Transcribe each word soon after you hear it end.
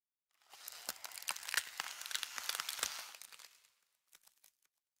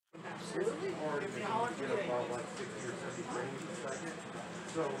hard to get above like 60 or 70 frames a second.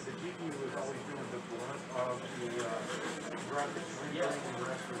 So the GPU is always doing the brunt of the graphics rendering and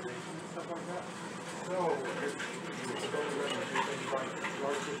rasterization and stuff like that. So if you go to things like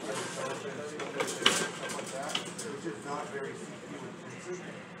artificial intelligence, stuff like that, which is not very CPU intensive.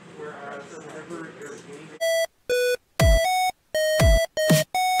 Whereas whenever you're gaming.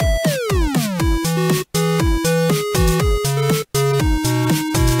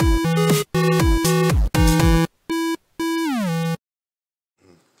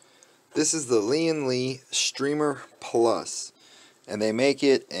 This is the Lian Strimer Plus, and they make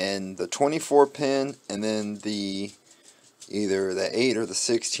it in the 24 pin and then the either the 8 or the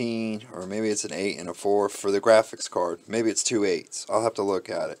 16, or maybe it's an 8 and a 4 for the graphics card. Maybe it's 2 8s. I'll have to look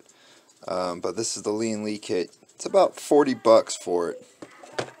at it. But this is the Lian kit. It's about 40 bucks for it.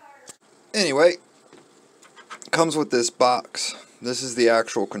 Anyway, comes with this box. This is the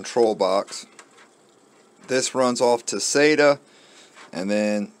actual control box. This runs off to SATA. And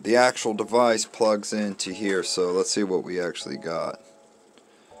then the actual device plugs into here. So let's see what we actually got.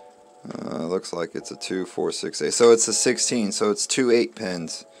 Looks like it's a 2, 4, 6, 8. So it's a 16. So it's 2 8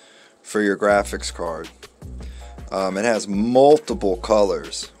 pins for your graphics card. It has multiple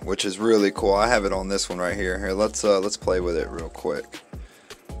colors, which is really cool. I have it on this one right here. Here, let's play with it real quick.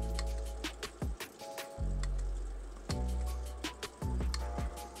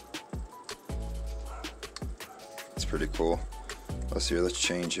 It's pretty cool. Let's see here, let's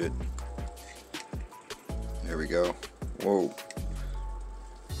change it. There we go. Whoa.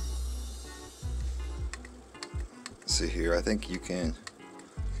 Let's see here, I think you can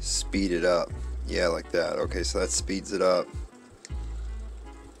speed it up. Yeah, like that. Okay, so that speeds it up.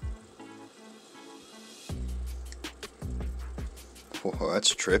 Whoa,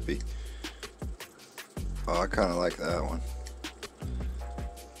 that's trippy. Oh, I kind of like that one.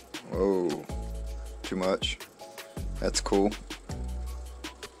 Whoa. Too much. That's cool.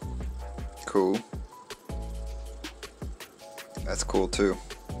 Cool. That's cool too.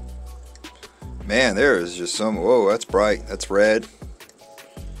 Man, there is just some. Whoa, that's bright. That's red,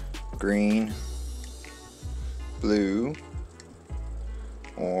 green, blue,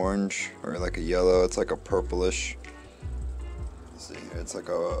 orange, or like a yellow. It's like a purplish. Let's see here. It's like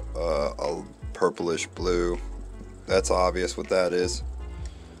a purplish blue. That's obvious what that is.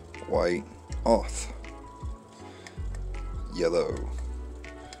 White, off, yellow,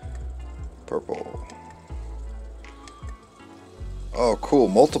 purple. Oh, cool.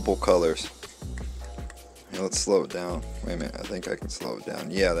 Multiple colors. Yeah, let's slow it down. Wait a minute. I think I can slow it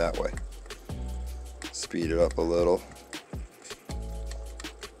down. Yeah, that way. Speed it up a little.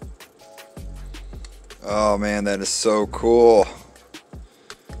 Oh, man, that is so cool.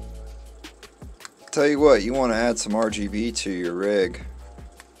 Tell you what, you want to add some RGB to your rig.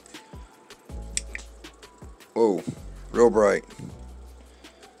 Whoa, real bright.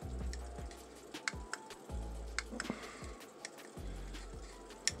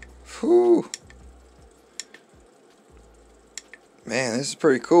 Whew. Man, this is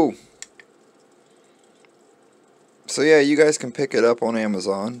pretty cool. So yeah, you guys can pick it up on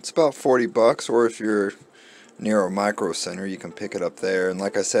Amazon. It's about 40 bucks, or if you're near a micro center, you can pick it up there. And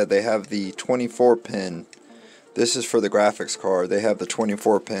like I said, they have the 24 pin. This is for the graphics card. They have the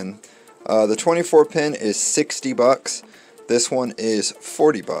 24 pin. The 24 pin is 60 bucks. This one is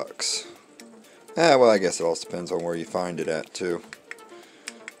 40 bucks. Well, I guess it all depends on where you find it at too.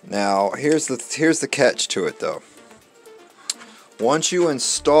 Now, here's the catch to it though. Once you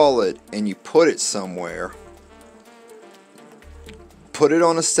install it and you put it somewhere, put it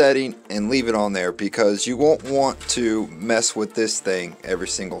on a setting and leave it on there, because you won't want to mess with this thing every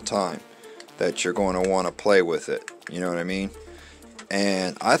single time that you're going to want to play with it. You know what I mean?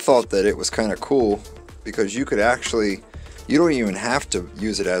 And I thought that it was kind of cool because you could actually, you don't even have to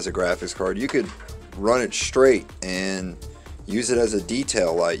use it as a graphics card. You could run it straight and use it as a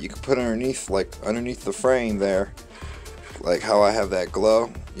detail light. You could put it underneath, like underneath the frame there, like how I have that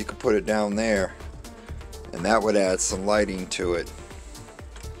glow. You could put it down there and that would add some lighting to it.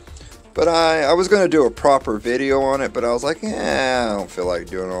 But I was going to do a proper video on it, but I was like, I don't feel like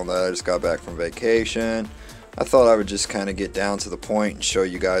doing all that. I just got back from vacation. I thought I would just kind of get down to the point and show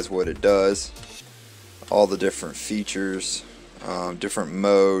you guys what it does. All the different features, different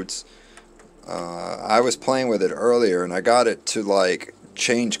modes. I was playing with it earlier and I got it to like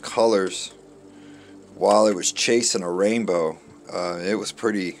change colors while it was chasing a rainbow. It was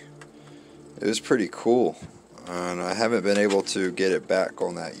pretty cool, and I haven't been able to get it back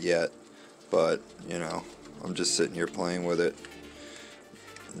on that yet, but you know, I'm just sitting here playing with it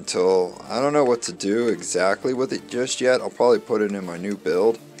until I don't know what to do exactly with it just yet. I'll probably put it in my new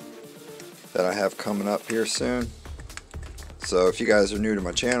build, that I have coming up here soon. So if you guys are new to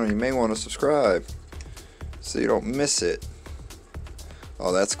my channel, you may want to subscribe so you don't miss it.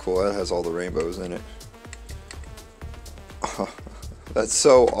 Oh, that's cool. That has all the rainbows in it. That's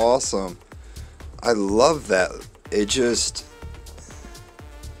so awesome. I love that. It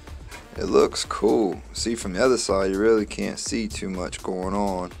looks cool. See, from the other side you really can't see too much going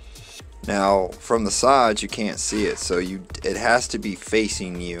on. Now from the sides you can't see it, so it has to be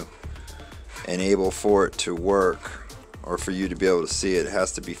facing you and able for it to work, or for you to be able to see it. It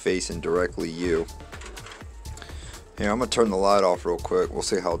has to be facing directly you. Here, I'm gonna turn the light off real quick. We'll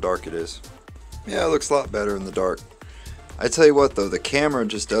see how dark it is. Yeah, it looks a lot better in the dark. I tell you what though, the camera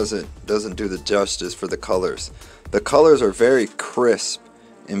just doesn't do the justice for the colors. The colors are very crisp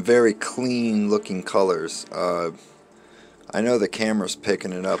and very clean looking colors. I know the camera's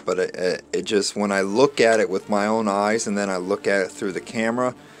picking it up, but it just, when I look at it with my own eyes and then I look at it through the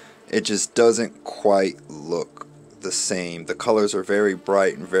camera, it just doesn't quite look the same. The colors are very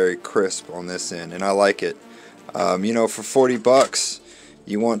bright and very crisp on this end, and I like it. You know, for 40 bucks,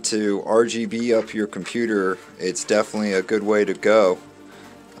 you want to RGB up your computer, it's definitely a good way to go.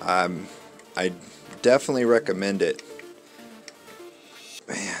 I definitely recommend it.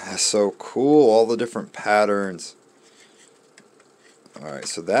 Man, that's so cool, all the different patterns. Alright,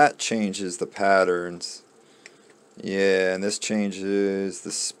 so that changes the patterns. Yeah, and this changes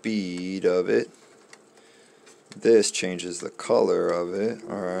the speed of it. This changes the color of it.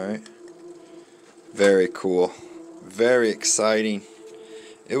 Alright. Very cool. Very exciting.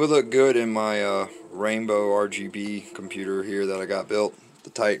 It would look good in my rainbow RGB computer here that I got built, the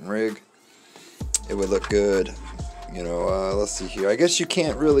Titan rig. It would look good. You know, let's see here. I guess you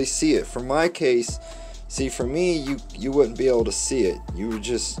can't really see it. For my case, see, for me, you wouldn't be able to see it.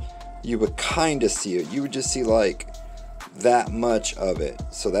 You would kind of see it. You would just see like that much of it.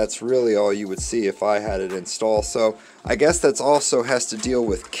 So that's really all you would see if I had it installed. So I guess that's also has to deal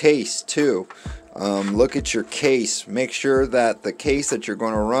with case too. Look at your case. Make sure that the case that you're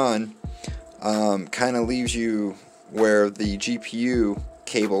going to run kind of leaves you where the GPU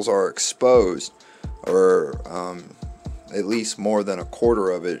cables are exposed, or at least more than a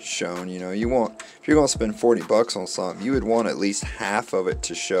quarter of it shown. You know, you want, if you're going to spend 40 bucks on something, you would want at least half of it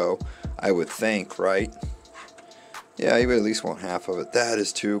to show, I would think, right? Yeah, you would at least want half of it. That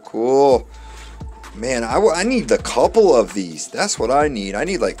is too cool. Man, I need a couple of these. That's what I need. I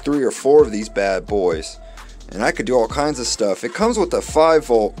need like 3 or 4 of these bad boys. And I could do all kinds of stuff. It comes with a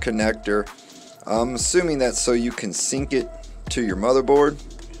 5-volt connector. I'm assuming that's so you can sync it to your motherboard.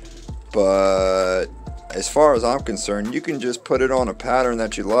 But as far as I'm concerned, you can just put it on a pattern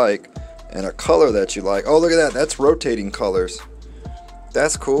that you like and a color that you like. Oh, look at that. That's rotating colors.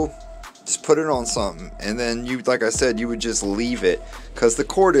 That's cool. Just put it on something, and then you, like I said, you would just leave it, because the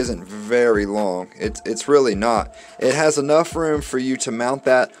cord isn't very long. It's really not. It has enough room for you to mount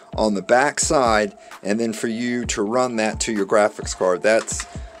that on the back side, and then for you to run that to your graphics card.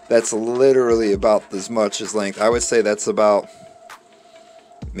 That's literally about as much as length. I would say that's about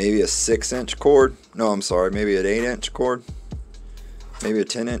maybe a 6-inch cord. No, I'm sorry, maybe an 8-inch cord, maybe a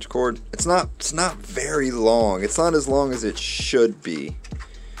 10-inch cord. It's not very long. It's not as long as it should be.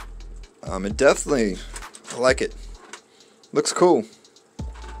 It definitely, I like it. Looks cool.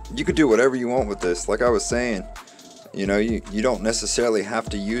 You could do whatever you want with this. Like I was saying, you know, you don't necessarily have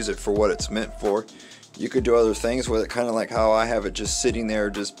to use it for what it's meant for. You could do other things with it, kind of like how I have it just sitting there,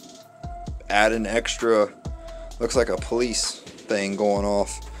 just add an extra, looks like a police thing going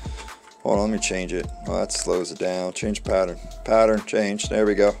off. Hold on, let me change it. Oh, that slows it down. Change pattern. Pattern change. There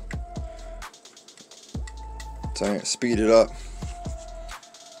we go. So speed it up.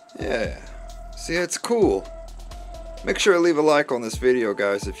 Yeah, see, it's cool. Make sure to leave a like on this video,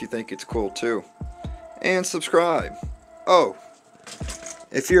 guys, if you think it's cool too, and subscribe. Oh,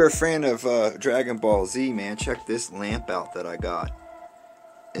 if you're a fan of Dragon Ball Z, man, check this lamp out that I got.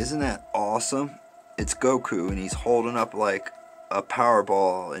 Isn't that awesome? It's Goku, and he's holding up like a power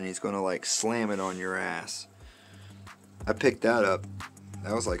ball, and he's gonna like slam it on your ass. I picked that up.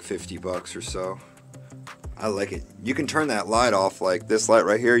 That was like 50 bucks or so. I like it. You can turn that light off, like this light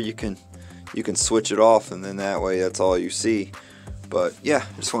right here. You can switch it off, and then that way that's all you see. But yeah,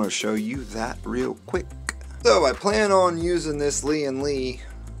 just want to show you that real quick. So I plan on using this Lian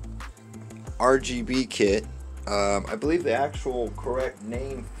RGB kit. I believe the actual correct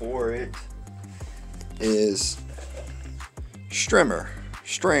name for it is Strimer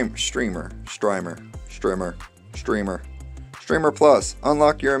Plus.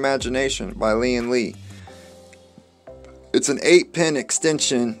 Unlock Your Imagination by Lian. It's an 8-pin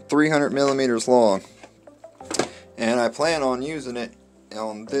extension, 300 millimeters long, and I plan on using it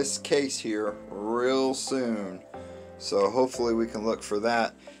on this case here real soon. So hopefully we can look for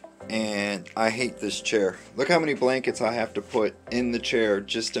that. And I hate this chair. Look how many blankets I have to put in the chair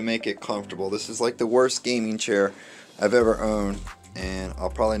just to make it comfortable. This is like the worst gaming chair I've ever owned, and I'll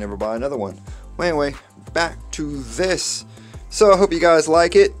probably never buy another one. Well, anyway, back to this. So I hope you guys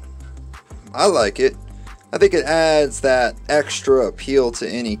like it. I like it. I think it adds that extra appeal to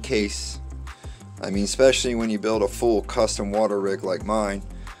any case. I mean, especially when you build a full custom water rig like mine.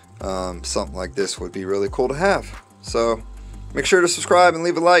 Something like this would be really cool to have. So make sure to subscribe and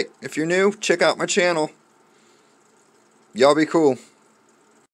leave a like. If you're new, check out my channel. Y'all be cool.